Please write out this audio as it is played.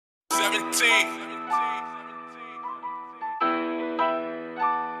17.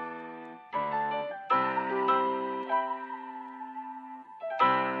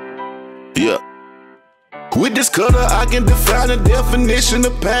 Yeah. With this cutter, I can define the definition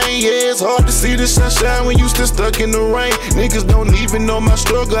of pain. Yeah, it's hard to see the sunshine when you still stuck in the rain. Niggas don't even know my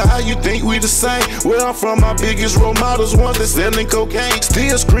struggle, how you think we the same? Where I'm from, my biggest role models, ones that selling cocaine.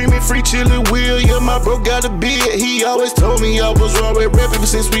 Still screaming free chillin' Will, yeah, my bro got a beard. He always told me I was already rapping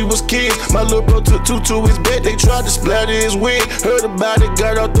since we was kids. My little bro took two to his bed, they tried to splatter his wig. Heard about it,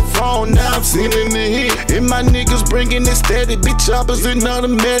 got off the phone, now I'm sending the hit. And my niggas bringing it steady, big choppers and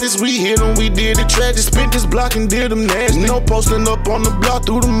automatics. We hit them, we did it tragic, spent this block and did them nasty. No posting up on the block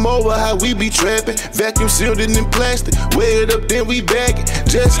through the mower, how we be trapping. Vacuum sealed it in plastic, wear it up then we back it.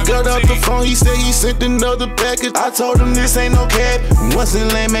 Just got off the phone, he said he sent another package. I told him this ain't no cap, once in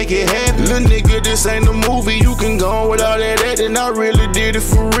lane make it happen. Little nigga, this ain't a movie, you can go on with all that acting. I really did it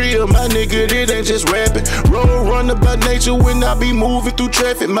for real, my nigga, this ain't just rapping. Road runner by nature when I be moving through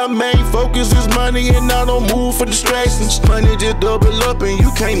traffic. My main focus is money and I don't move for distractions. Money just double up and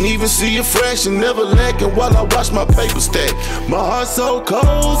you can't even see a fraction. Never lacking while I watch my paper stack. My heart so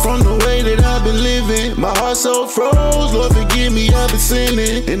cold from the way that I've been living. My heart so froze, Lord forgive me, I've been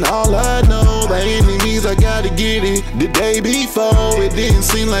sinning. And all I know, by any means I gotta get it. The day before, it didn't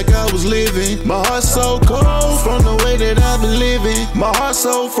seem like I was living. My heart so cold from the way that I've been living. My heart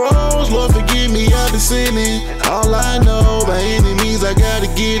so froze, Lord forgive me, I've been sinning. All I know, by any means I gotta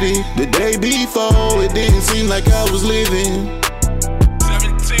get it. The day before, it didn't seem like I was living.